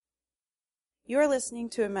You are listening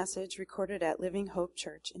to a message recorded at Living Hope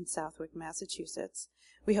Church in Southwick, Massachusetts.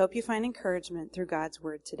 We hope you find encouragement through God's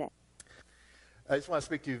Word today. I just want to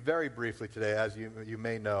speak to you very briefly today. As you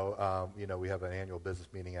may know, we have an annual business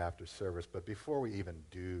meeting after service. But before we even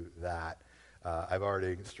do that, I've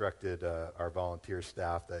already instructed our volunteer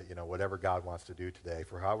staff that, whatever God wants to do today,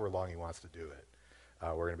 for however long he wants to do it,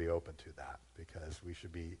 we're going to be open to that because we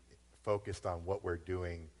should be focused on what we're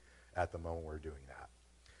doing at the moment we're doing that.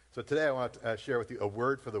 So today I want to share with you a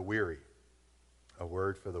word for the weary. A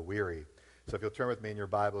word for the weary. So if you'll turn with me in your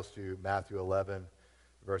Bibles to Matthew 11,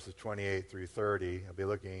 verses 28 through 30. I'll be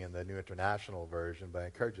looking in the New International Version, but I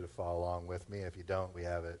encourage you to follow along with me. If you don't, we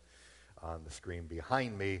have it on the screen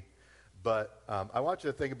behind me. But I want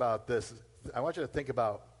you to think about this. I want you to think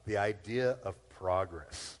about the idea of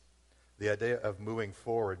progress, the idea of moving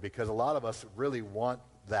forward, because a lot of us really want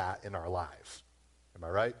that in our lives. Am I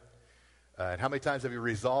right? And how many times have you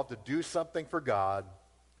resolved to do something for God,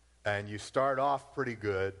 and you start off pretty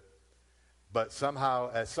good, but somehow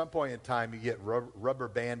at some point in time you get rubber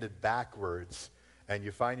banded backwards, and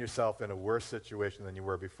you find yourself in a worse situation than you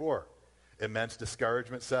were before? Immense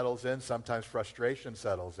discouragement settles in. Sometimes frustration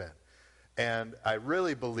settles in. And I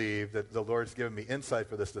really believe that the Lord's given me insight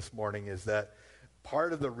for this morning is that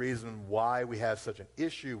part of the reason why we have such an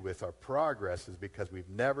issue with our progress is because we've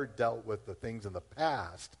never dealt with the things in the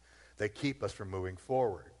past that keep us from moving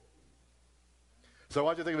forward. So I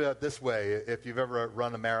want you to think about it this way. If you've ever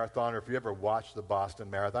run a marathon or if you ever watched the Boston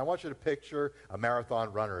Marathon, I want you to picture a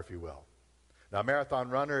marathon runner, if you will. Now, a marathon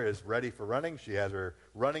runner is ready for running. She has her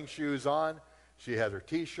running shoes on. She has her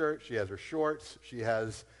T-shirt. She has her shorts. She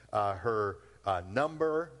has her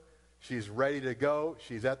number. She's ready to go.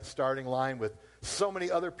 She's at the starting line with so many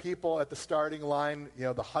other people at the starting line,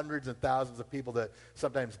 the hundreds and thousands of people that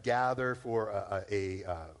sometimes gather for a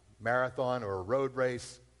marathon or a road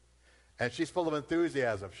race. And she's full of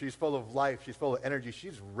enthusiasm. She's full of life. She's full of energy.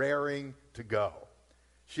 She's raring to go.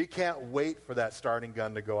 She can't wait for that starting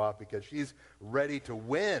gun to go off because she's ready to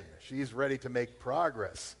win. She's ready to make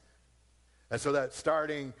progress. And so that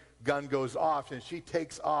starting gun goes off, and she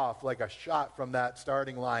takes off like a shot from that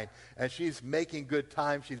starting line. And she's making good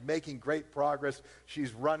time. She's making great progress.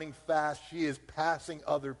 She's running fast. She is passing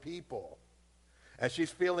other people. And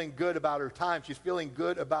she's feeling good about her time. She's feeling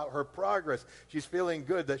good about her progress. She's feeling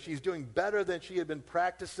good that she's doing better than she had been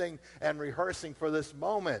practicing and rehearsing for this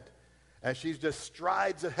moment. And she's just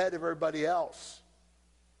strides ahead of everybody else.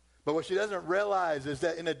 But what she doesn't realize is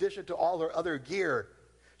that in addition to all her other gear,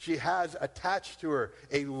 she has attached to her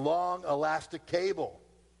a long elastic cable.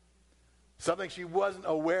 Something she wasn't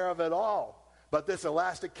aware of at all. But this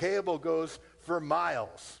elastic cable goes for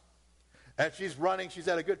miles. And she's running, she's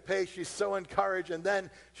at a good pace, she's so encouraged, and then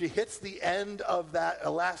she hits the end of that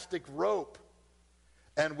elastic rope.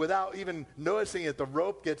 And without even noticing it, the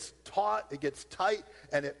rope gets taut, it gets tight,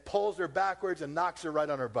 and it pulls her backwards and knocks her right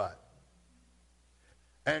on her butt.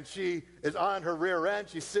 And she is on her rear end,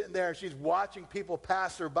 she's sitting there, and she's watching people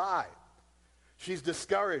pass her by. She's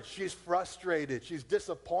discouraged, she's frustrated, she's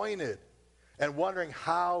disappointed, and wondering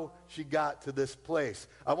how she got to this place.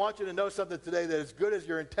 I want you to know something today, that as good as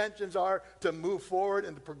your intentions are to move forward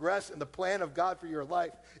and to progress in the plan of God for your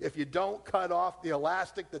life, if you don't cut off the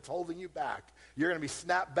elastic that's holding you back, you're going to be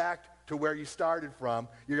snapped back to where you started from.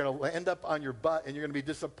 You're going to end up on your butt, and you're going to be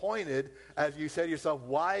disappointed as you say to yourself,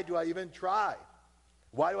 why do I even try?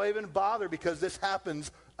 Why do I even bother? Because this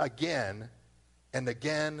happens again and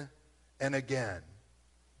again and again.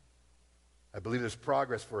 I believe there's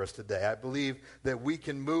progress for us today. I believe that we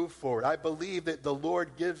can move forward. I believe that the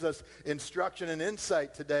Lord gives us instruction and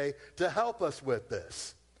insight today to help us with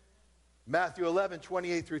this. Matthew 11,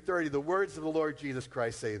 28 through 30, the words of the Lord Jesus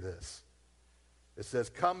Christ say this. It says,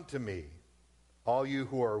 "Come to me, all you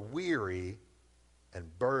who are weary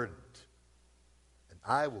and burdened, and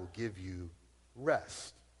I will give you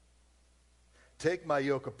rest. Take my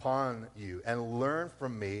yoke upon you and learn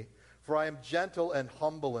from me, for I am gentle and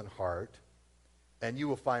humble in heart, and you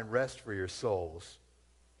will find rest for your souls.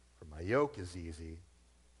 For my yoke is easy,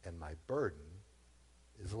 and my burden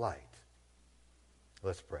is light."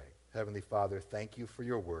 Let's pray. Heavenly Father, thank you for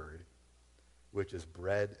your word, which is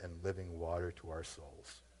bread and living water to our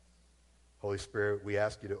souls. Holy Spirit, we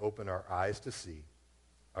ask you to open our eyes to see,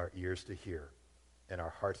 our ears to hear, and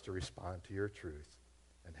our hearts to respond to your truth,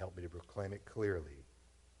 and help me to proclaim it clearly.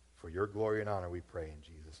 For your glory and honor, we pray in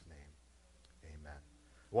Jesus' name. Amen.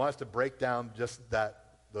 I want us to break down just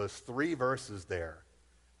those three verses there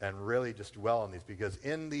and really just dwell on these, because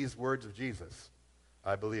in these words of Jesus,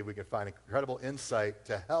 I believe we can find incredible insight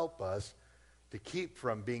to help us to keep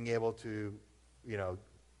from being able to,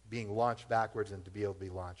 being launched backwards and to be able to be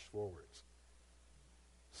launched forwards.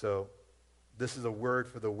 So this is a word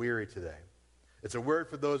for the weary today. It's a word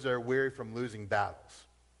for those that are weary from losing battles.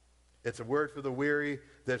 It's a word for the weary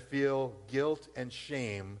that feel guilt and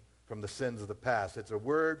shame from the sins of the past. It's a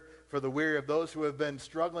word for the weary of those who have been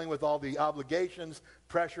struggling with all the obligations,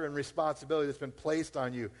 pressure, and responsibility that's been placed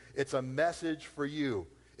on you. It's a message for you.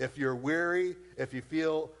 If you're weary, if you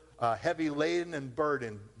feel heavy laden and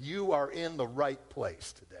burdened, you are in the right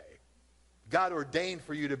place today. God ordained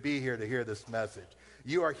for you to be here to hear this message.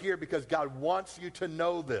 You are here because God wants you to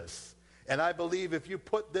know this. And I believe if you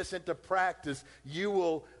put this into practice, you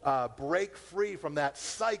will break free from that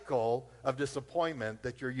cycle of disappointment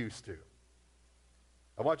that you're used to.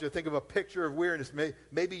 I want you to think of a picture of weariness.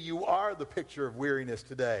 Maybe you are the picture of weariness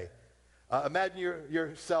today. Imagine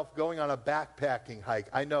yourself going on a backpacking hike.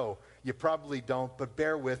 I know you probably don't, but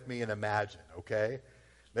bear with me and imagine, okay?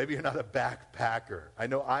 Maybe you're not a backpacker. I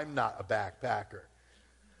know I'm not a backpacker.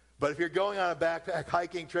 But if you're going on a backpack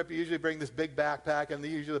hiking trip, you usually bring this big backpack, and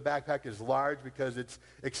usually the backpack is large because it's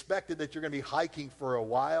expected that you're going to be hiking for a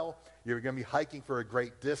while. You're going to be hiking for a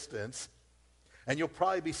great distance. And you'll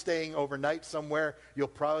probably be staying overnight somewhere. You'll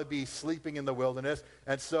probably be sleeping in the wilderness.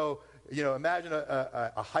 And so, imagine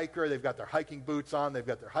a hiker. They've got their hiking boots on. They've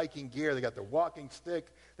got their hiking gear. They got their walking stick.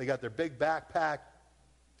 They got their big backpack.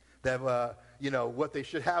 They have, what they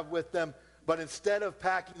should have with them. But instead of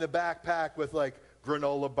packing the backpack with,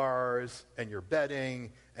 granola bars and your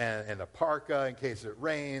bedding and a parka in case it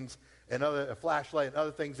rains and a flashlight and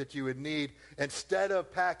other things that you would need. Instead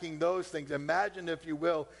of packing those things, imagine, if you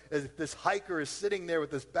will, as if this hiker is sitting there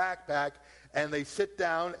with this backpack and they sit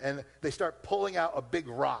down and they start pulling out a big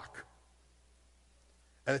rock.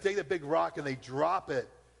 And they take the big rock and they drop it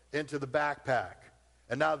into the backpack.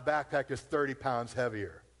 And now the backpack is 30 pounds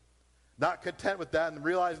heavier. Not content with that and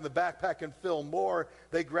realizing the backpack can fill more,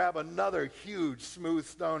 they grab another huge smooth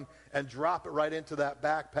stone and drop it right into that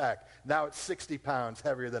backpack. Now it's 60 pounds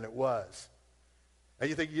heavier than it was. And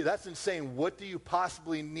you think, that's insane. What do you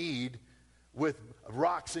possibly need with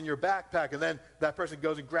rocks in your backpack? And then that person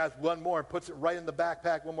goes and grabs one more and puts it right in the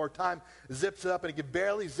backpack one more time, zips it up, and it can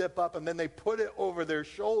barely zip up, and then they put it over their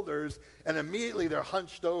shoulders, and immediately they're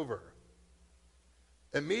hunched over.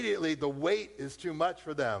 Immediately the weight is too much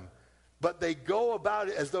for them. But they go about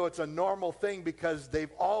it as though it's a normal thing because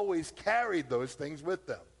they've always carried those things with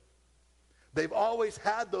them. They've always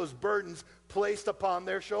had those burdens placed upon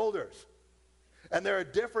their shoulders. And there are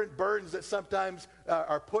different burdens that sometimes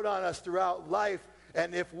are put on us throughout life.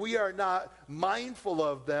 And if we are not mindful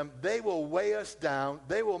of them, they will weigh us down.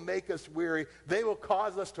 They will make us weary. They will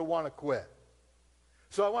cause us to want to quit.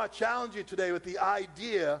 So I want to challenge you today with the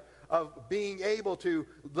idea of being able to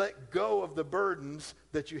let go of the burdens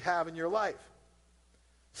that you have in your life.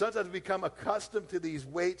 Sometimes we become accustomed to these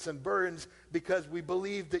weights and burdens because we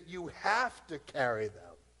believe that you have to carry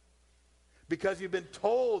them. Because you've been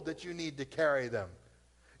told that you need to carry them.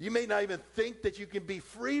 You may not even think that you can be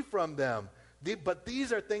free from them. But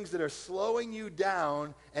these are things that are slowing you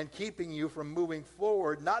down and keeping you from moving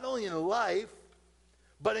forward, not only in life,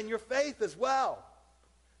 but in your faith as well.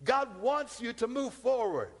 God wants you to move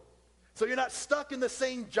forward. So you're not stuck in the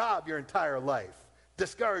same job your entire life,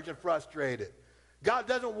 discouraged and frustrated. God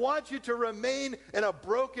doesn't want you to remain in a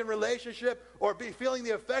broken relationship or be feeling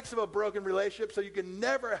the effects of a broken relationship so you can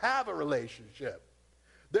never have a relationship.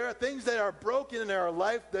 There are things that are broken in our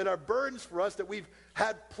life that are burdens for us that we've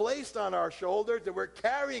had placed on our shoulders that we're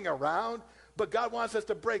carrying around, but God wants us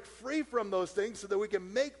to break free from those things so that we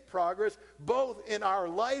can make progress both in our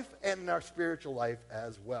life and in our spiritual life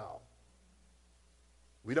as well.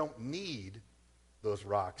 We don't need those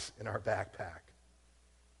rocks in our backpack.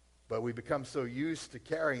 But we become so used to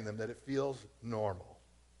carrying them that it feels normal.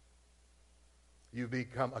 You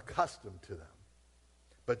become accustomed to them.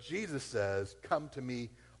 But Jesus says, "Come to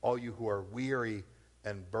me, all you who are weary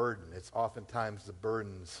and burdened." It's oftentimes the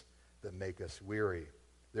burdens that make us weary.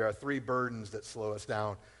 There are 3 burdens that slow us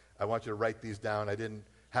down. I want you to write these down. I didn't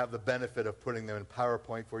have the benefit of putting them in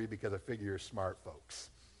PowerPoint for you because I figure you're smart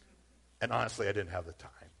folks. And honestly, I didn't have the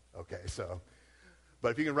time. Okay,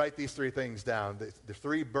 but if you can write these 3 things down, the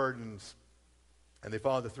 3 burdens, and they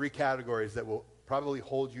fall into 3 categories that will probably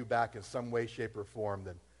hold you back in some way, shape, or form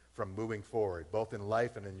from moving forward, both in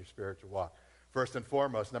life and in your spiritual walk. First and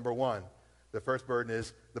foremost, number 1, the first burden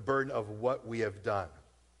is the burden of what we have done.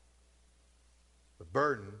 The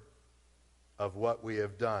burden of what we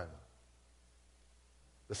have done.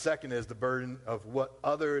 The second is the burden of what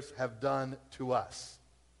others have done to us.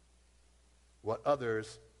 What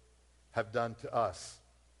others have done to us.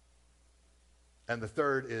 And the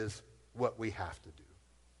third is what we have to do.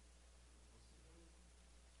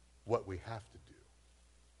 What we have to do.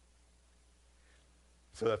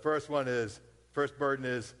 So the first burden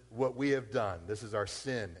is what we have done. This is our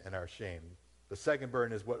sin and our shame. The second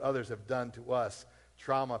burden is what others have done to us,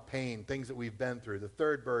 trauma, pain, things that we've been through. The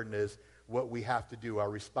third burden is what we have to do,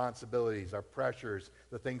 our responsibilities, our pressures,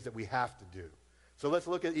 the things that we have to do. So let's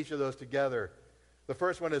look at each of those together. The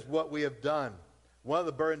first one is what we have done. One of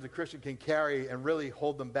the burdens a Christian can carry and really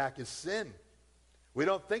hold them back is sin. We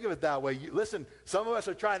don't think of it that way. Listen, some of us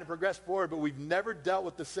are trying to progress forward, but we've never dealt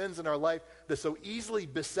with the sins in our life that so easily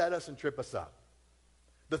beset us and trip us up.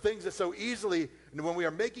 The things that so easily, and when we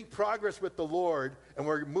are making progress with the Lord and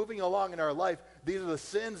we're moving along in our life, these are the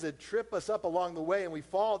sins that trip us up along the way, and we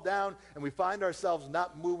fall down and we find ourselves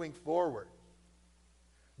not moving forward.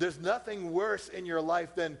 There's nothing worse in your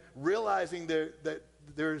life than realizing that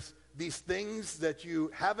there's these things that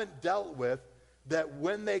you haven't dealt with, that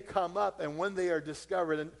when they come up and when they are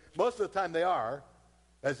discovered, and most of the time they are,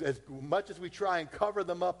 as much as we try and cover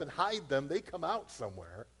them up and hide them, they come out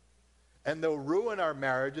somewhere. And they'll ruin our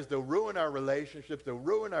marriages, they'll ruin our relationships, they'll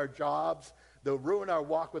ruin our jobs, they'll ruin our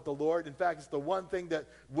walk with the Lord. In fact, it's the one thing that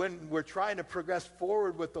when we're trying to progress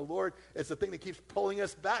forward with the Lord, it's the thing that keeps pulling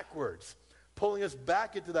us backwards, pulling us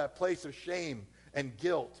back into that place of shame and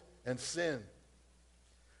guilt and sin.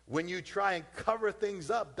 When you try and cover things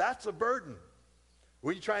up, that's a burden.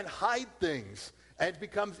 When you try and hide things, and it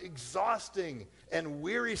becomes exhausting and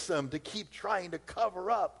wearisome to keep trying to cover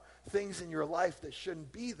up things in your life that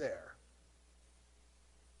shouldn't be there.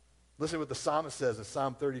 Listen to what the psalmist says in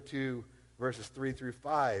Psalm 32, verses 3 through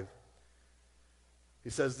 5. He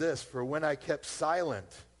says this, "For when I kept silent,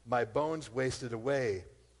 my bones wasted away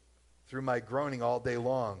through my groaning all day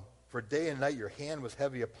long. For day and night your hand was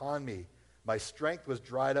heavy upon me. My strength was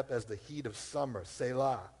dried up as the heat of summer.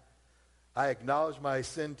 Selah. I acknowledged my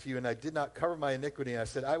sin to you, and I did not cover my iniquity. And I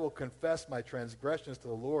said, I will confess my transgressions to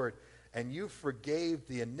the Lord, and you forgave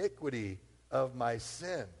the iniquity of my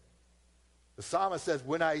sin." The psalmist says,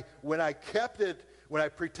 when I kept it, when I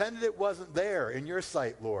pretended it wasn't there in your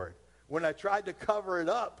sight, Lord, when I tried to cover it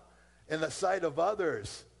up in the sight of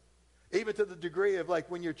others, even to the degree of like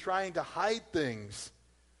when you're trying to hide things,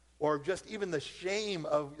 or just even the shame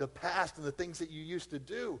of the past and the things that you used to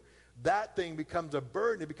do, that thing becomes a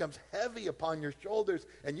burden. It becomes heavy upon your shoulders,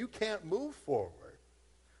 and you can't move forward.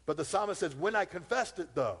 But the psalmist says, when I confessed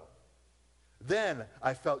it, though, then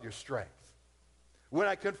I felt your strength. When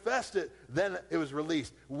I confessed it, then it was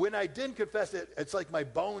released. When I didn't confess it, it's like my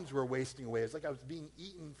bones were wasting away. It's like I was being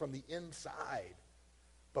eaten from the inside.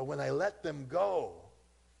 But when I let them go,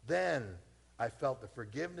 then I felt the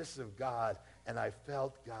forgiveness of God, and I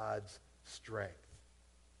felt God's strength.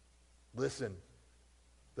 Listen,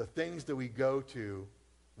 the things that we go to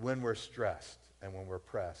when we're stressed and when we're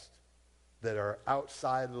pressed that are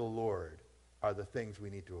outside of the Lord are the things we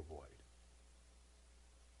need to avoid.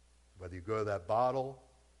 Whether you go to that bottle,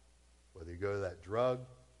 whether you go to that drug,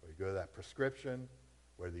 whether you go to that prescription,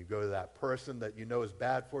 whether you go to that person that you know is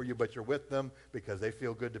bad for you, but you're with them because they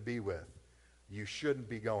feel good to be with, you shouldn't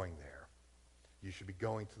be going there. You should be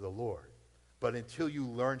going to the Lord. But until you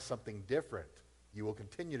learn something different, you will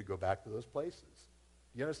continue to go back to those places.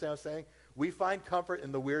 You understand what I'm saying? We find comfort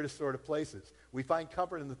in the weirdest sort of places. We find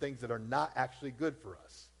comfort in the things that are not actually good for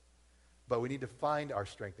us. But we need to find our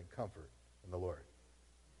strength and comfort in the Lord.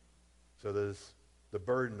 So there's the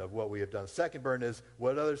burden of what we have done. The second burden is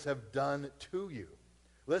what others have done to you.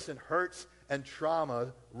 Listen, hurts and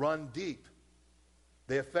trauma run deep.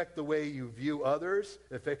 They affect the way you view others,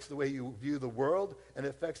 it affects the way you view the world, and it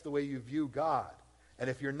affects the way you view God. And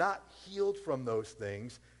if you're not healed from those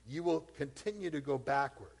things, you will continue to go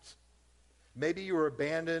backwards. Maybe you were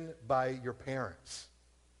abandoned by your parents,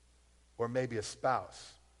 or maybe a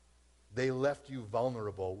spouse. They left you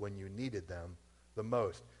vulnerable when you needed them the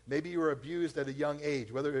most. Maybe you were abused at a young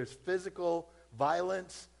age, whether it's physical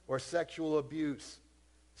violence or sexual abuse.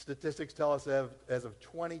 Statistics tell us that as of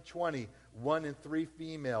 2020, 1 in 3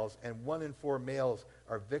 females and 1 in 4 males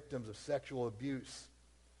are victims of sexual abuse.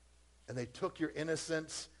 And they took your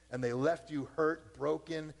innocence and they left you hurt,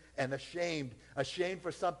 broken, and ashamed. Ashamed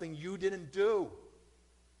for something you didn't do.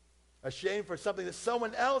 Ashamed for something that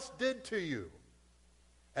someone else did to you.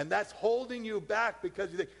 And that's holding you back because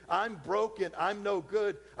you think, I'm broken, I'm no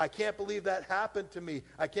good, I can't believe that happened to me.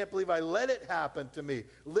 I can't believe I let it happen to me.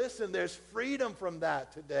 Listen, there's freedom from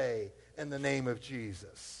that today in the name of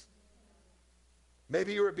Jesus.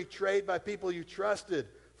 Maybe you were betrayed by people you trusted,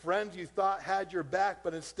 friends you thought had your back,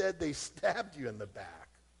 but instead they stabbed you in the back.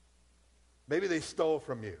 Maybe they stole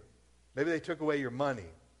from you. Maybe they took away your money,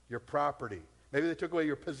 your property. Maybe they took away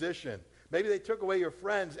your position. Maybe they took away your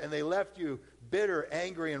friends and they left you bitter,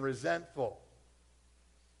 angry, and resentful.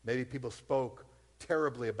 Maybe people spoke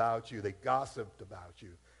terribly about you. They gossiped about you,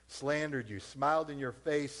 slandered you, smiled in your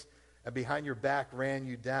face, and behind your back ran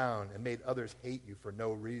you down and made others hate you for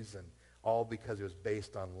no reason, all because it was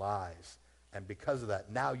based on lies. And because of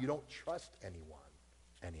that, now you don't trust anyone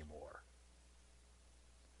anymore.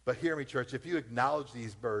 But hear me, church, if you acknowledge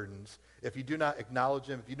these burdens, if you do not acknowledge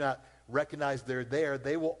them, if you do not recognize they're there,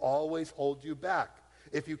 they will always hold you back.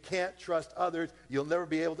 If you can't trust others, you'll never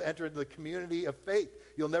be able to enter into the community of faith.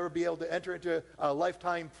 You'll never be able to enter into a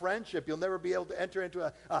lifetime friendship. You'll never be able to enter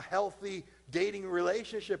into a healthy dating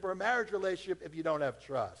relationship or a marriage relationship if you don't have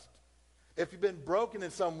trust. If you've been broken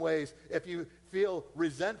in some ways, if you feel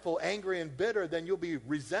resentful, angry, and bitter, then you'll be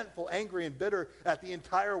resentful, angry, and bitter at the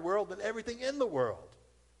entire world and everything in the world.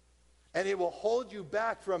 And it will hold you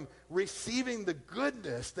back from receiving the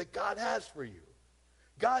goodness that God has for you.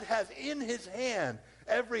 God has in his hand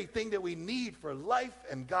everything that we need for life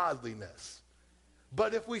and godliness.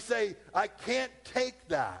 But if we say, I can't take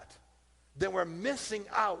that, then we're missing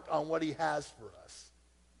out on what he has for us.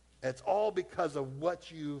 And it's all because of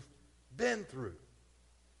what you've been through.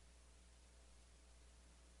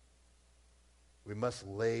 We must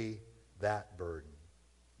lay that burden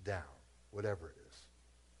down, whatever it is.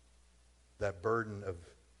 That burden of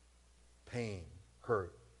pain,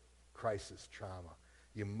 hurt, crisis, trauma.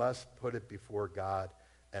 You must put it before God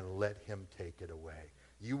and let him take it away.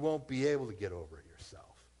 You won't be able to get over it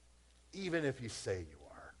yourself, even if you say you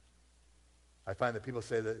are. I find that people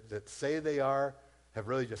that say they are have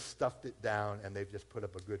really just stuffed it down, and they've just put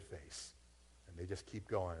up a good face. And they just keep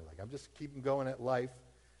going. Like, I'm just keeping going at life,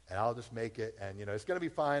 and I'll just make it, and, it's going to be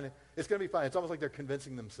fine. It's going to be fine. It's almost like they're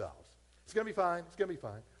convincing themselves. It's going to be fine. It's going to be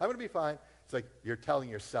fine. I'm going to be fine. It's like you're telling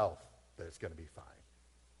yourself that it's going to be fine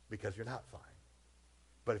because you're not fine.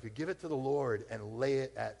 But if you give it to the Lord and lay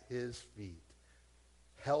it at his feet,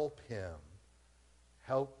 help him,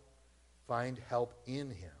 find help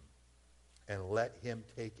in him, and let him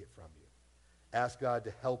take it from you. Ask God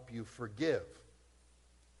to help you forgive.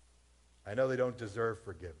 I know they don't deserve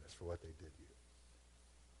forgiveness for what they did to you.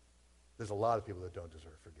 There's a lot of people that don't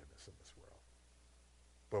deserve forgiveness in this world.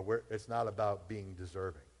 But it's not about being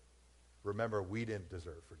deserving. Remember, we didn't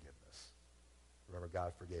deserve forgiveness. Remember,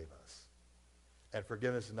 God forgave us. And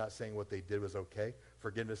forgiveness is not saying what they did was okay.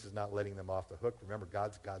 Forgiveness is not letting them off the hook. Remember,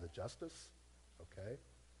 God's God of justice. Okay?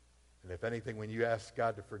 And if anything, when you ask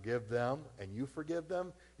God to forgive them and you forgive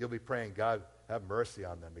them, you'll be praying, God, have mercy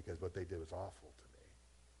on them because what they did was awful to me.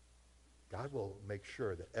 God will make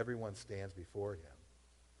sure that everyone stands before him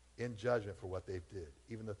in judgment for what they did,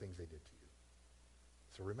 even the things they did to you.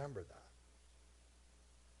 So remember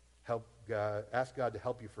that. Ask God to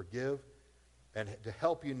help you forgive and to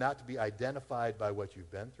help you not to be identified by what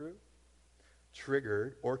you've been through,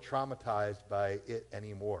 triggered, or traumatized by it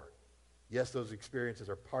anymore. Yes, those experiences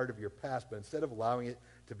are part of your past, but instead of allowing it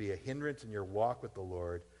to be a hindrance in your walk with the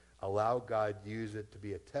Lord, allow God use it to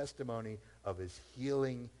be a testimony of his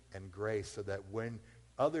healing and grace so that when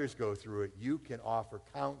others go through it, you can offer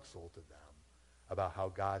counsel to them about how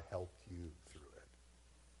God helped you through it.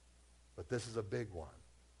 But this is a big one.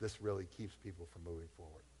 This really keeps people from moving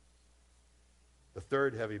forward. The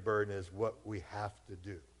third heavy burden is what we have to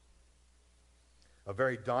do. A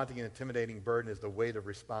very daunting and intimidating burden is the weight of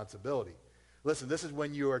responsibility. Listen, this is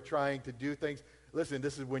when you are trying to do things. Listen,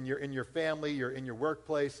 this is when you're in your family, you're in your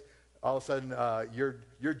workplace. All of a sudden,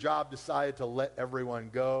 your job decided to let everyone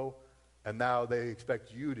go, and now they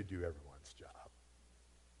expect you to do everyone's job.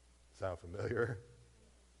 Sound familiar?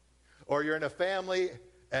 Or you're in a family,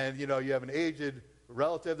 and you have an aged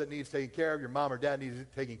relative that needs taken care of, your mom or dad needs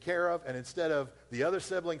taken care of, and instead of the other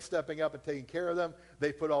siblings stepping up and taking care of them,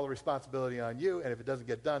 they put all the responsibility on you, and if it doesn't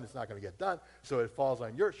get done, it's not going to get done, so it falls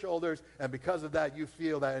on your shoulders, and because of that, you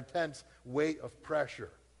feel that intense weight of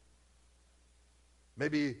pressure.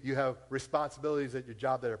 Maybe you have responsibilities at your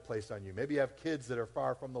job that are placed on you. Maybe you have kids that are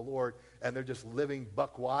far from the Lord, and they're just living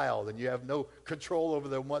buck wild, and you have no control over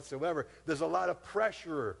them whatsoever. There's a lot of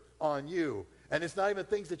pressure on you. And it's not even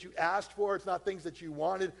things that you asked for. It's not things that you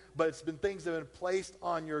wanted, but it's been things that have been placed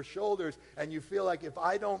on your shoulders. And you feel like if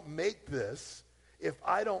I don't make this, if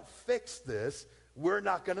I don't fix this, we're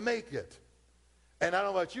not going to make it. And I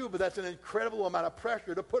don't know about you, but that's an incredible amount of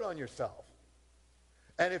pressure to put on yourself.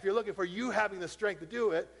 And if you're looking for you having the strength to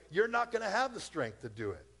do it, you're not going to have the strength to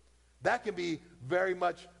do it. That can be very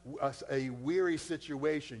much a weary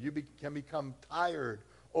situation. You can become tired,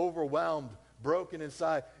 overwhelmed, broken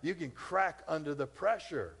inside. You can crack under the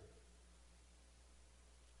pressure.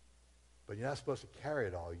 But you're not supposed to carry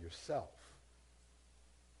it all yourself.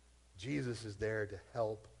 Jesus is there to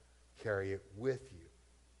help carry it with you.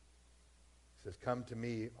 He says, come to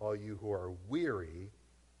me, all you who are weary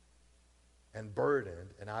and burdened,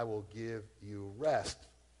 and I will give you rest.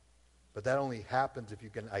 But that only happens if you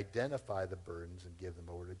can identify the burdens and give them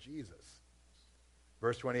over to Jesus.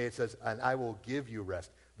 Verse 28 says, and I will give you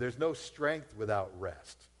rest. There's no strength without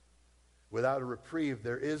rest. Without a reprieve,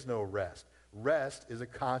 there is no rest. Rest is a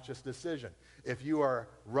conscious decision. If you are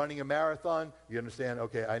running a marathon, you understand,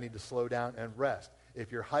 okay, I need to slow down and rest.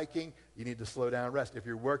 If you're hiking, you need to slow down and rest. If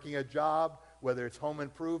you're working a job, whether it's home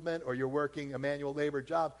improvement or you're working a manual labor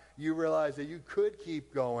job, you realize that you could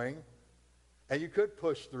keep going and you could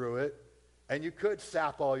push through it and you could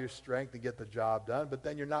sap all your strength and get the job done, but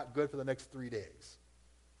then you're not good for the next 3 days.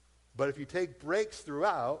 But if you take breaks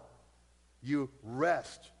throughout, you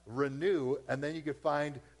rest, renew, and then you can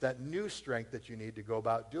find that new strength that you need to go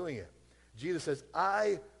about doing it. Jesus says,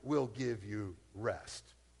 I will give you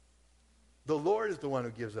rest. The Lord is the one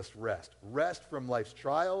who gives us rest. Rest from life's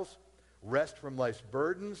trials, rest from life's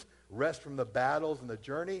burdens, rest from the battles and the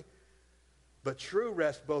journey. But true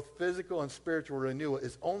rest, both physical and spiritual renewal,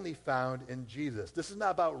 is only found in Jesus. This is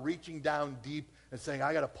not about reaching down deep and saying,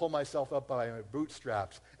 I got to pull myself up by my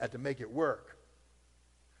bootstraps and to make it work.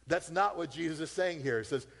 That's not what Jesus is saying here. He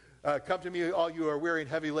says, come to me, all you are weary and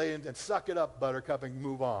heavy laden, and suck it up, buttercup, and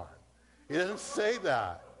move on. He doesn't say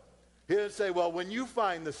that. He doesn't say, well, when you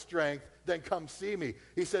find the strength, then come see me.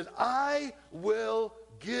 He says, I will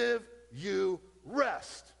give you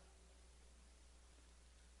rest.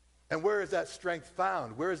 And where is that strength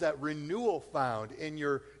found? Where is that renewal found in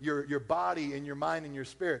your body, in your mind, in your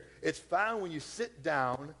spirit? It's found when you sit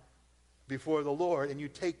down before the Lord and you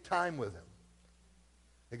take time with him.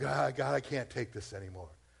 And God, I can't take this anymore.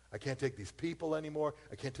 I can't take these people anymore.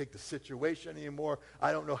 I can't take the situation anymore.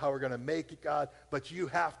 I don't know how we're going to make it, God, but you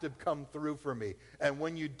have to come through for me. And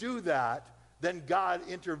when you do that, then God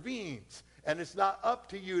intervenes. And it's not up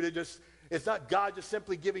to you to it's not God just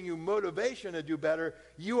simply giving you motivation to do better.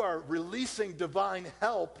 You are releasing divine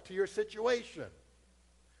help to your situation.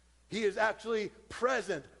 He is actually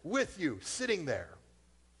present with you, sitting there.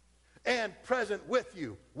 And present with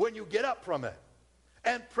you when you get up from it.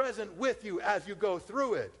 And present with you as you go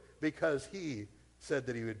through it, because he said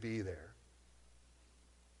that he would be there.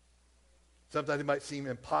 Sometimes it might seem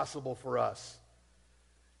impossible for us.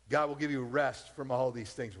 God will give you rest from all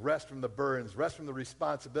these things. Rest from the burdens, rest from the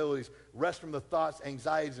responsibilities, rest from the thoughts,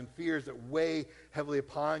 anxieties, and fears that weigh heavily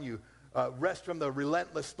upon you. Rest from the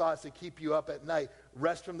relentless thoughts that keep you up at night.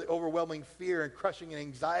 Rest from the overwhelming fear and crushing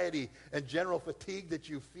anxiety and general fatigue that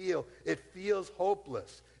you feel. It feels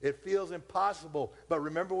hopeless. It feels impossible. But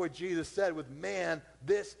remember what Jesus said, with man,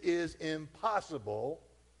 this is impossible.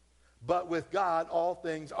 But with God, all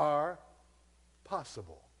things are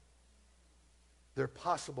possible. They're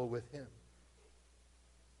possible with him.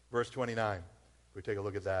 Verse 29, we take a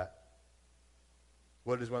look at that.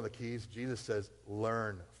 What is one of the keys? Jesus says,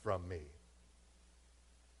 learn from me.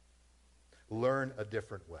 Learn a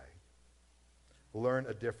different way. Learn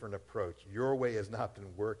a different approach. Your way has not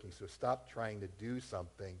been working, so stop trying to do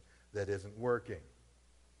something that isn't working.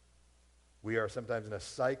 We are sometimes in a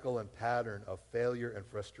cycle and pattern of failure and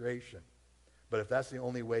frustration. But if that's the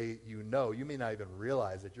only way you know, you may not even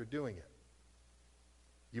realize that you're doing it.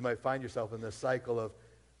 You might find yourself in this cycle of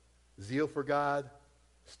zeal for God,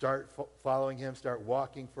 start following him, start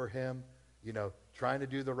walking for him, trying to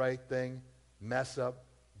do the right thing, mess up,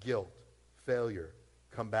 guilt, failure,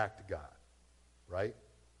 come back to God, right?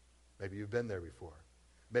 Maybe you've been there before.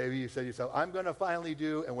 Maybe you said to yourself, I'm going to finally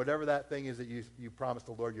do, and whatever that thing is that you promised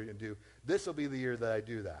the Lord you're going to do, this will be the year that I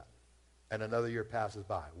do that. And another year passes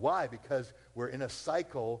by. Why? Because we're in a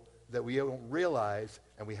cycle that we don't realize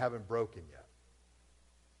and we haven't broken yet.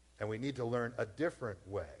 And we need to learn a different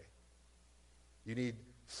way. You need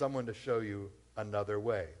someone to show you another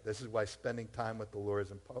way. This is why spending time with the Lord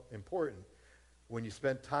is important. When you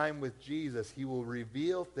spend time with Jesus, he will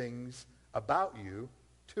reveal things about you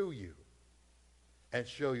to you and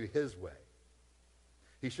show you his way.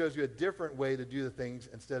 He shows you a different way to do the things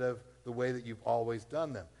instead of the way that you've always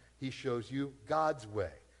done them. He shows you God's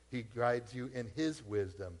way. He guides you in his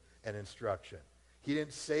wisdom and instruction. He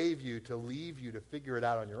didn't save you to leave you to figure it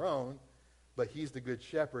out on your own, but he's the good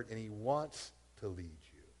shepherd, and he wants to lead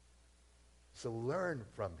you. So learn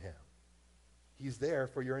from him. He's there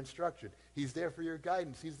for your instruction. He's there for your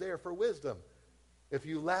guidance. He's there for wisdom. If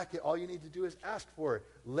you lack it, all you need to do is ask for it.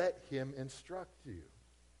 Let him instruct you.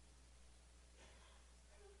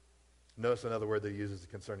 Notice another word that he uses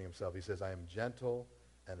concerning himself. He says, I am gentle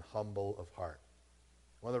and humble of heart.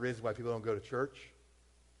 One of the reasons why people don't go to church,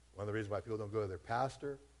 one of the reasons why people don't go to their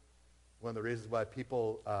pastor, one of the reasons why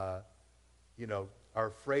people, are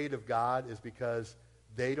afraid of God is because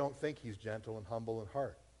they don't think he's gentle and humble in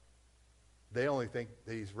heart. They only think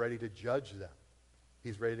that he's ready to judge them.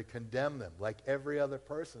 He's ready to condemn them like every other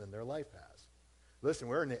person in their life has. Listen,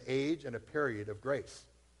 we're in an age and a period of grace.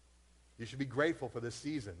 You should be grateful for this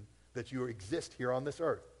season that you exist here on this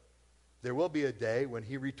earth. There will be a day when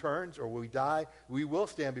he returns or we die, we will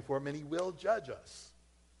stand before him and he will judge us.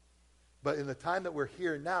 But in the time that we're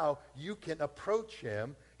here now, you can approach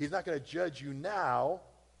him. He's not going to judge you now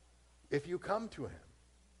if you come to him.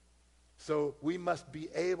 So we must be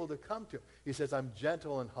able to come to him. He says, I'm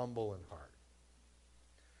gentle and humble in heart.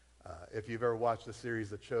 If you've ever watched the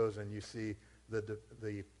series The Chosen, you see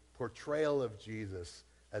the portrayal of Jesus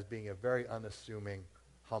as being a very unassuming,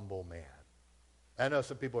 humble man. I know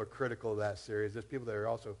some people are critical of that series. There's people that are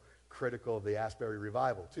also critical of the Asbury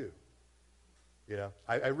revival, too. You know,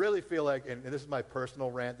 I really feel like, and this is my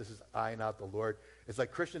personal rant, this is I, not the Lord, it's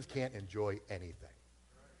like Christians can't enjoy anything.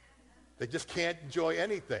 They just can't enjoy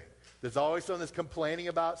anything. There's always someone that's complaining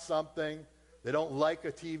about something. They don't like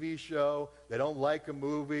a TV show. They don't like a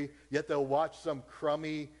movie. Yet they'll watch some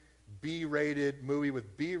crummy B-rated movie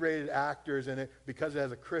with B-rated actors in it because it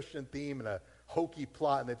has a Christian theme and a hokey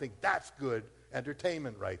plot, and they think that's good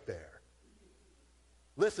entertainment right there.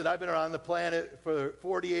 Listen, I've been around the planet for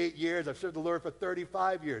 48 years. I've served the Lord for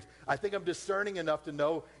 35 years. I think I'm discerning enough to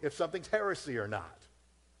know if something's heresy or not.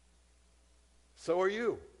 So are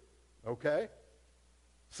you, okay?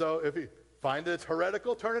 So if you find that it's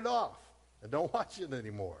heretical, turn it off and don't watch it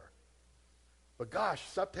anymore. But gosh,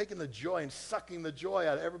 stop taking the joy and sucking the joy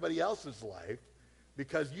out of everybody else's life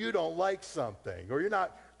because you don't like something or you're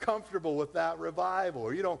not comfortable with that revival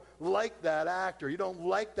or you don't like that actor, you don't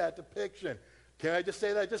like that depiction. Can I just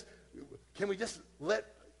say that? Can we just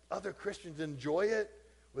let other Christians enjoy it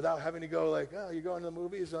without having to go like, oh, you're going to the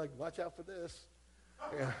movies? Like, watch out for this.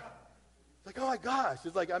 Yeah. It's like, oh my gosh.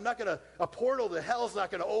 It's like, a portal to hell's not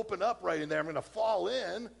going to open up right in there. I'm going to fall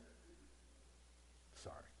in.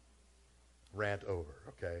 Sorry. Rant over.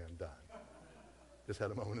 Okay, I'm done. Just had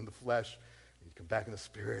a moment in the flesh. You come back in the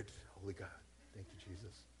spirit. Holy God. Thank you,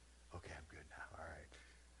 Jesus. Okay, I'm good now. All right.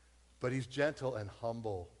 But he's gentle and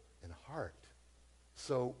humble in heart.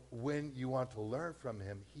 So when you want to learn from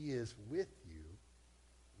him, he is with you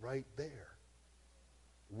right there,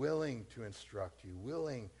 willing to instruct you,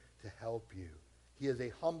 willing to help you. He is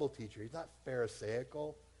a humble teacher. He's not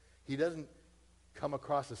pharisaical. He doesn't come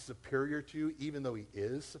across as superior to you, even though he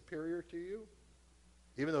is superior to you.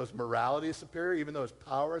 Even though his morality is superior, even though his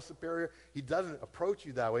power is superior, he doesn't approach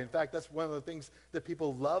you that way. In fact, that's one of the things that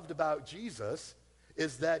people loved about Jesus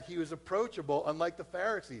is that he was approachable, unlike the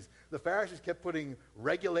Pharisees. The Pharisees kept putting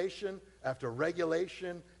regulation after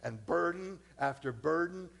regulation and burden after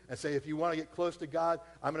burden and say, if you want to get close to God,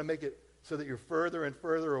 I'm going to make it so that you're further and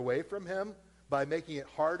further away from him by making it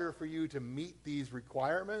harder for you to meet these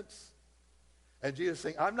requirements. And Jesus is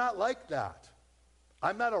saying, I'm not like that.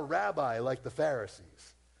 I'm not a rabbi like the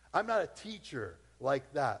Pharisees. I'm not a teacher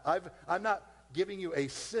like that. I'm not giving you a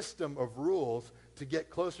system of rules to get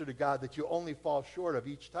closer to God that you only fall short of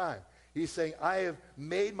each time. He's saying, I have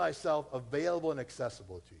made myself available and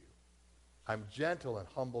accessible to you. I'm gentle and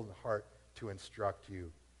humble in heart to instruct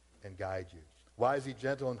you and guide you. Why is he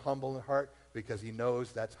gentle and humble in heart? Because he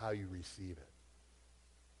knows that's how you receive it.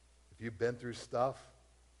 If you've been through stuff,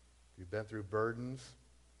 if you've been through burdens,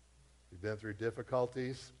 if you've been through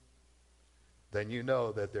difficulties, then you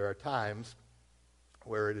know that there are times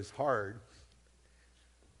where it is hard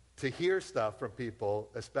to hear stuff from people,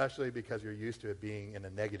 especially because you're used to it being in a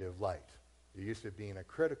negative light. You're used to it being in a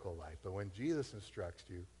critical light. But when Jesus instructs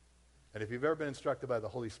you, and if you've ever been instructed by the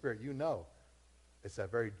Holy Spirit, you know it's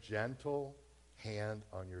that very gentle hand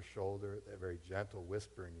on your shoulder, that very gentle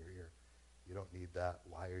whisper in your ear. You don't need that.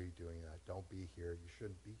 Why are you doing that? Don't be here. You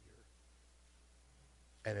shouldn't be here.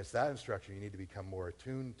 And it's that instruction you need to become more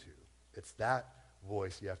attuned to. It's that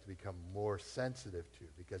voice you have to become more sensitive to,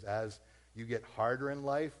 because as you get harder in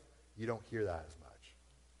life, you don't hear that as much.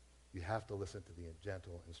 You have to listen to the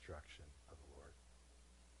gentle instruction of the Lord.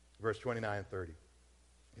 Verse 29 and 30.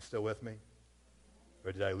 You still with me?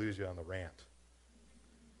 Or did I lose you on the rant?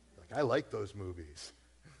 Like, I like those movies.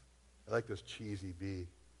 I like those cheesy B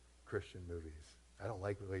Christian movies. I don't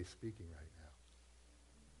like the way he's speaking right now.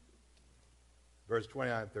 Verse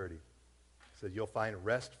 29 and 30. It says, you'll find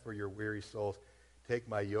rest for your weary souls. Take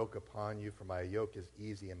my yoke upon you, for my yoke is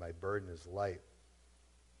easy and my burden is light.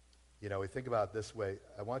 You know, we think about it this way.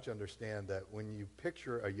 I want you to understand that when you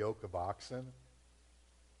picture a yoke of oxen,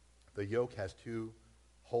 the yoke has two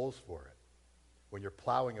holes for it. When you're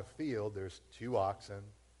plowing a field, there's two oxen.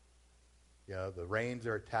 You know, the reins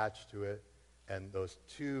are attached to it, and those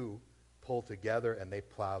two pull together and they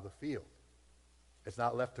plow the field. It's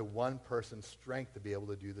not left to one person's strength to be able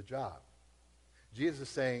to do the job. Jesus is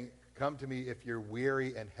saying, come to me if you're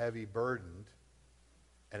weary and heavy burdened,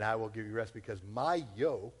 and I will give you rest, because my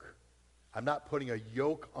yoke, I'm not putting a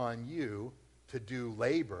yoke on you to do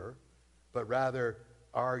labor, but rather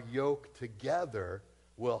our yoke together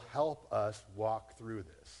will help us walk through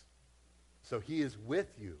this. So he is with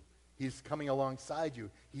you. He's coming alongside you.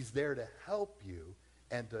 He's there to help you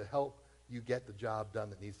and to help you get the job done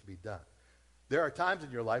that needs to be done. There are times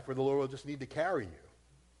in your life where the Lord will just need to carry you.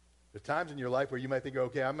 There's times in your life where you might think,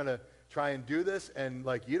 okay, I'm going to try and do this, and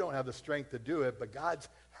like you don't have the strength to do it, but God's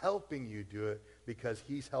helping you do it because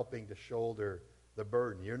he's helping to shoulder the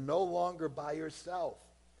burden. You're no longer by yourself.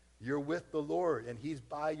 You're with the Lord, and he's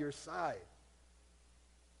by your side.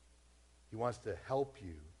 He wants to help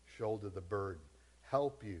you shoulder the burden,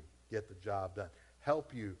 help you get the job done,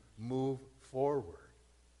 help you move forward.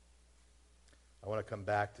 I want to come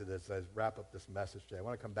back to this as I wrap up this message today. I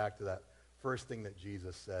want to come back to that first thing that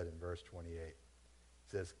Jesus said in verse 28. It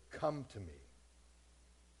says, come to me.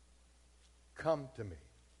 Come to me.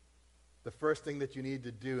 The first thing that you need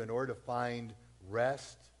to do in order to find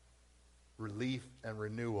rest, relief, and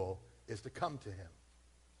renewal is to come to him.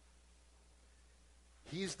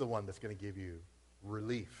 He's the one that's going to give you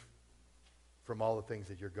relief from all the things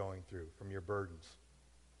that you're going through, from your burdens.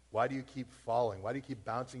 Why do you keep falling? Why do you keep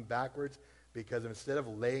bouncing backwards? Because instead of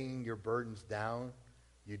laying your burdens down,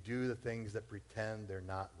 you do the things that pretend they're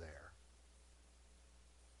not there.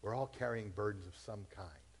 We're all carrying burdens of some kind.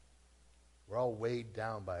 We're all weighed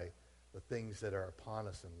down by the things that are upon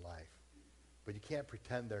us in life. But you can't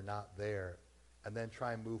pretend they're not there and then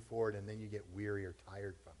try and move forward, and then you get weary or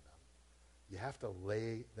tired from them. You have to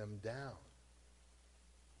lay them down.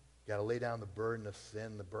 You got to lay down the burden of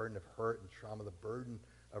sin, the burden of hurt and trauma, the burden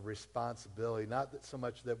of responsibility. Not that so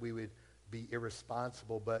much that we would be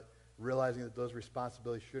irresponsible, but realizing that those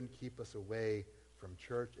responsibilities shouldn't keep us away from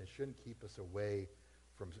church and shouldn't keep us away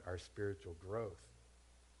from our spiritual growth.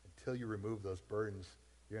 Until you remove those burdens,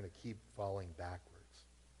 you're going to keep falling backwards.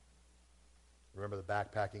 Remember the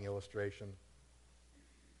backpacking illustration?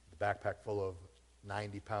 The backpack full of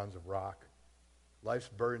 90 pounds of rock. Life's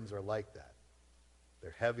burdens are like that.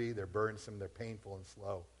 They're heavy, they're burdensome, they're painful and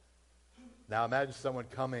slow. Now imagine someone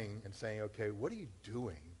coming and saying, okay, what are you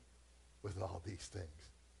doing with all these things?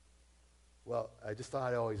 Well, I just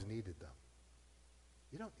thought I always needed them.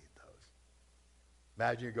 You don't need those.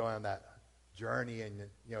 Imagine you're going on that journey, and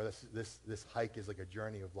you know this hike is like a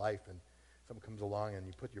journey of life, and someone comes along and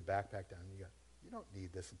you put your backpack down and you go, you don't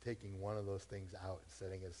need this, and taking one of those things out and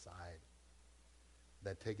setting it aside.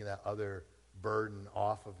 Then taking that other burden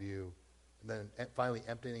off of you, and then finally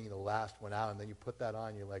emptying the last one out, and then you put that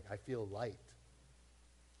on, you're like, I feel light.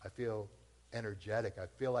 I feel energetic. I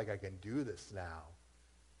feel like I can do this now.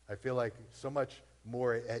 I feel like so much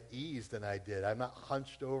more at ease than I did. I'm not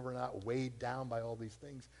hunched over, not weighed down by all these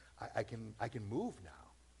things. I can move now.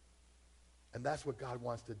 And that's what God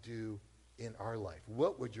wants to do in our life.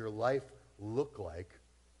 What would your life look like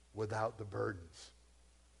without the burdens?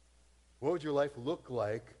 What would your life look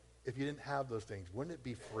like if you didn't have those things? Wouldn't it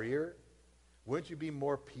be freer? Wouldn't you be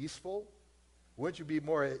more peaceful? Wouldn't you be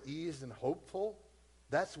more at ease and hopeful?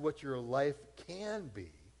 That's what your life can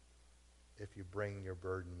be if you bring your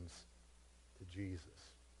burdens to Jesus.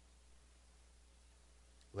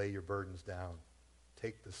 Lay your burdens down.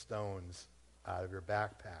 Take the stones out of your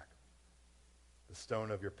backpack. The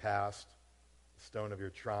stone of your past, the stone of your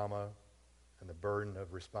trauma, and the burden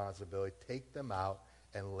of responsibility. Take them out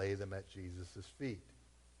and lay them at Jesus' feet.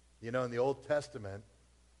 You know, in the Old Testament,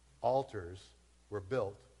 altars were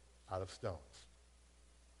built out of stones.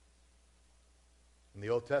 In the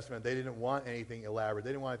Old Testament, they didn't want anything elaborate.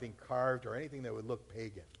 They didn't want anything carved or anything that would look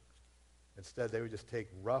pagan. Instead, they would just take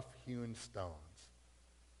rough-hewn stones,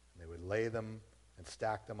 and they would lay them and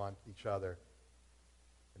stack them on each other.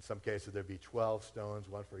 In some cases, there'd be 12 stones,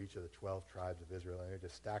 one for each of the 12 tribes of Israel, and they would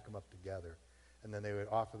just stack them up together, and then they would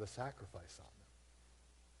offer the sacrifice on them.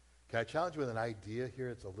 Can I challenge you with an idea here?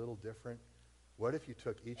 It's a little different. What if you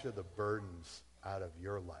took each of the burdens out of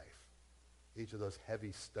your life, each of those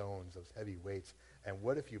heavy stones, those heavy weights, and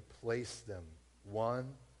what if you placed them one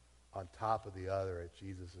on top of the other at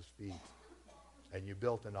Jesus' feet, and you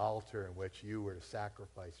built an altar in which you were to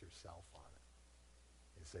sacrifice yourself on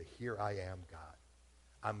it and say, here I am, God.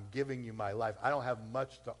 I'm giving you my life. I don't have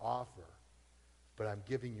much to offer, but I'm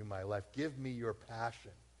giving you my life. Give me your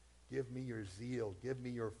passion. Give me your zeal. Give me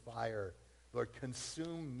your fire. Lord,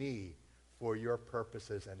 consume me for your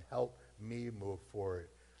purposes and help me move forward.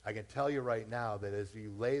 I can tell you right now that as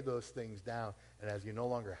you lay those things down and as you no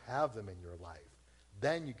longer have them in your life,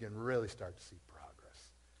 then you can really start to see progress.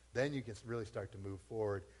 Then you can really start to move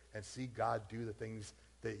forward and see God do the things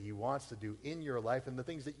that he wants to do in your life and the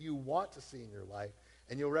things that you want to see in your life.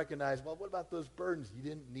 And you'll recognize, well, what about those burdens? You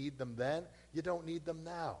didn't need them then. You don't need them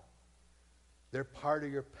now. They're part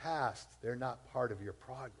of your past. They're not part of your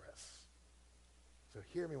progress. So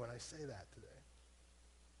hear me when I say that today.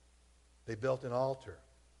 They built an altar.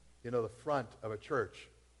 You know, the front of a church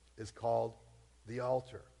is called the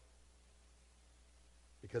altar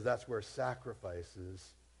because that's where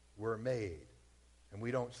sacrifices were made. And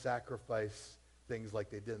we don't sacrifice things like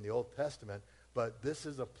they did in the Old Testament, but this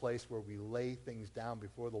is a place where we lay things down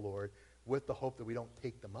before the Lord with the hope that we don't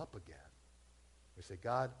take them up again. We say,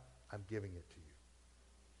 God, I'm giving it to you.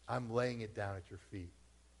 I'm laying it down at your feet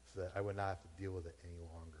so that I would not have to deal with it any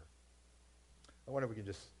longer. I wonder if we can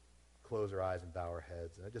just close our eyes and bow our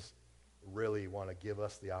heads. And I just really want to give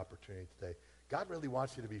us the opportunity today. God really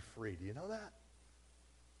wants you to be free. Do you know that?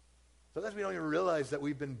 Sometimes we don't even realize that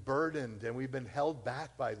we've been burdened and we've been held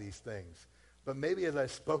back by these things. But maybe as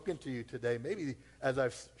I've spoken to you today, maybe as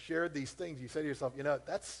I've shared these things, you say to yourself, you know,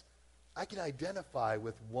 I can identify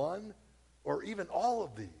with one or even all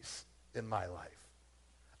of these in my life.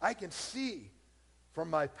 I can see from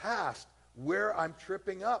my past where I'm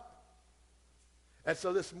tripping up. And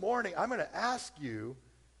so this morning, I'm going to ask you,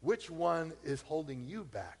 which one is holding you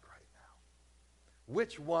back right now?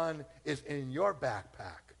 Which one is in your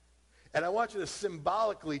backpack? And I want you to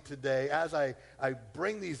symbolically today, as I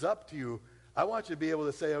bring these up to you, I want you to be able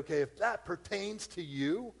to say, okay, if that pertains to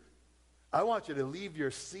you, I want you to leave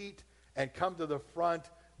your seat and come to the front,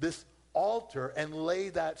 this altar, and lay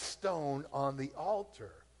that stone on the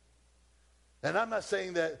altar. And I'm not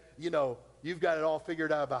saying that, you know, you've got it all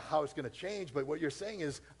figured out about how it's going to change, but what you're saying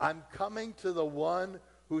is, I'm coming to the one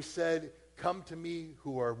who said, come to me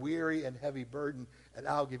who are weary and heavy burdened, and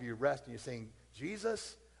I'll give you rest. And you're saying,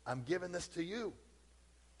 Jesus, I'm giving this to you,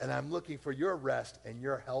 and I'm looking for your rest and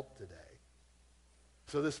your help today.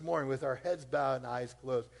 So this morning, with our heads bowed and eyes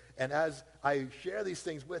closed, and as I share these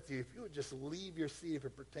things with you, if you would just leave your seat if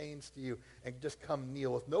it pertains to you and just come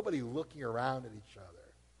kneel with nobody looking around at each other.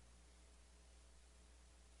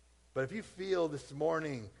 But if you feel this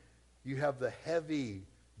morning you have the heavy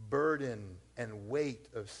burden and weight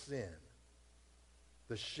of sin,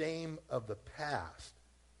 the shame of the past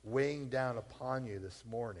weighing down upon you this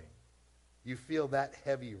morning, you feel that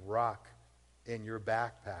heavy rock in your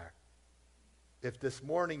backpack. If this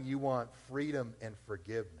morning you want freedom and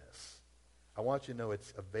forgiveness, I want you to know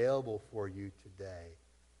it's available for you today.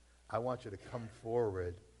 I want you to come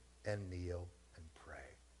forward and kneel and pray.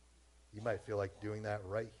 You might feel like doing that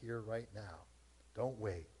right here, right now. Don't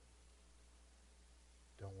wait.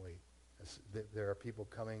 Don't wait. There are people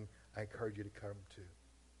coming. I encourage you to come too.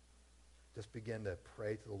 Just begin to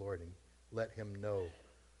pray to the Lord and let him know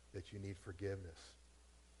that you need forgiveness.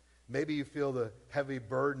 Maybe you feel the heavy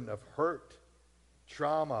burden of hurt,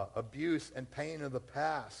 trauma, abuse, and pain of the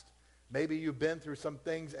past. Maybe you've been through some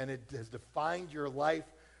things and it has defined your life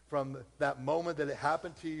from that moment that it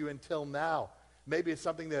happened to you until now. Maybe it's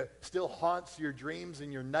something that still haunts your dreams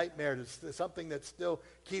and your nightmares. It's something that still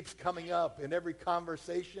keeps coming up in every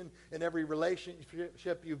conversation, in every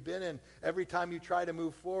relationship you've been in. Every time you try to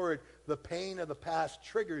move forward, the pain of the past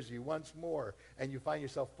triggers you once more, and you find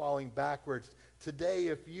yourself falling backwards. Today,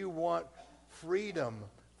 if you want freedom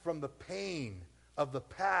from the pain of the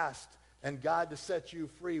past and God to set you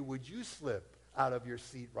free, would you slip out of your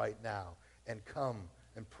seat right now and come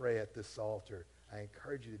and pray at this altar? I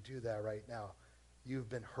encourage you to do that right now. You've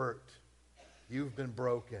been hurt. You've been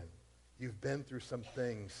broken. You've been through some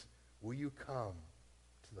things. Will you come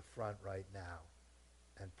to the front right now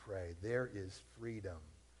and pray? There is freedom.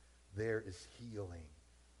 There is healing.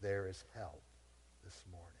 There is help this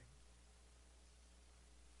morning.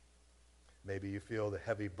 Maybe you feel the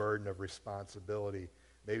heavy burden of responsibility.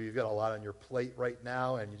 Maybe you've got a lot on your plate right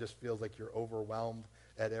now and you just feel like you're overwhelmed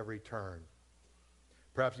at every turn.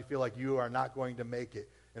 Perhaps you feel like you are not going to make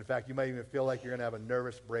it. In fact, you might even feel like you're going to have a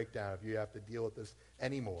nervous breakdown if you have to deal with this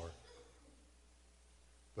anymore.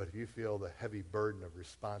 But if you feel the heavy burden of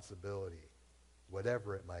responsibility,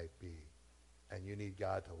 whatever it might be, and you need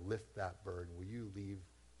God to lift that burden, will you leave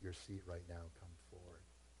your seat right now and come forward?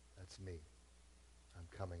 That's me.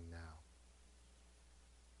 I'm coming now.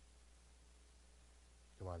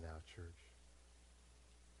 Come on now, church.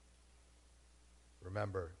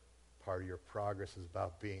 Remember, part of your progress is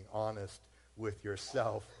about being honest with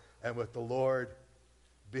yourself and with the Lord.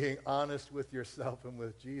 Being honest with yourself and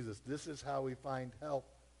with Jesus. This is how we find help.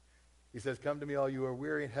 He says, come to me all you are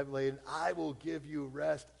weary and heavy laden. I will give you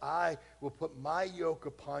rest. I will put my yoke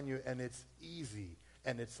upon you, and it's easy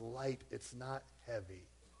and it's light. It's not heavy.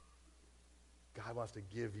 God wants to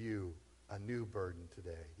give you a new burden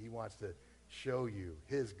today. He wants to show you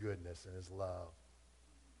his goodness and his love.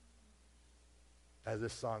 As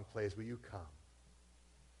this song plays, will you come?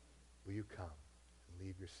 Will you come and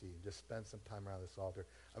leave your seat and just spend some time around this altar?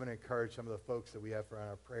 I'm going to encourage some of the folks that we have around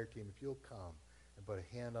our prayer team, if you'll come and put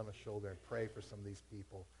a hand on the shoulder and pray for some of these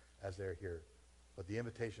people as they're here. But the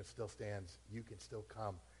invitation still stands. You can still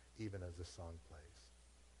come even as this song plays.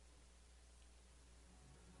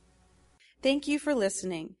 Thank you for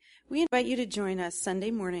listening. We invite you to join us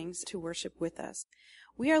Sunday mornings to worship with us.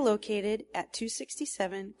 We are located at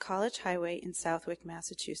 267 College Highway in Southwick,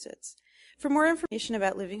 Massachusetts. For more information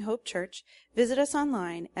about Living Hope Church, visit us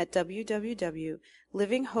online at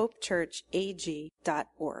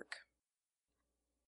www.livinghopechurchag.org.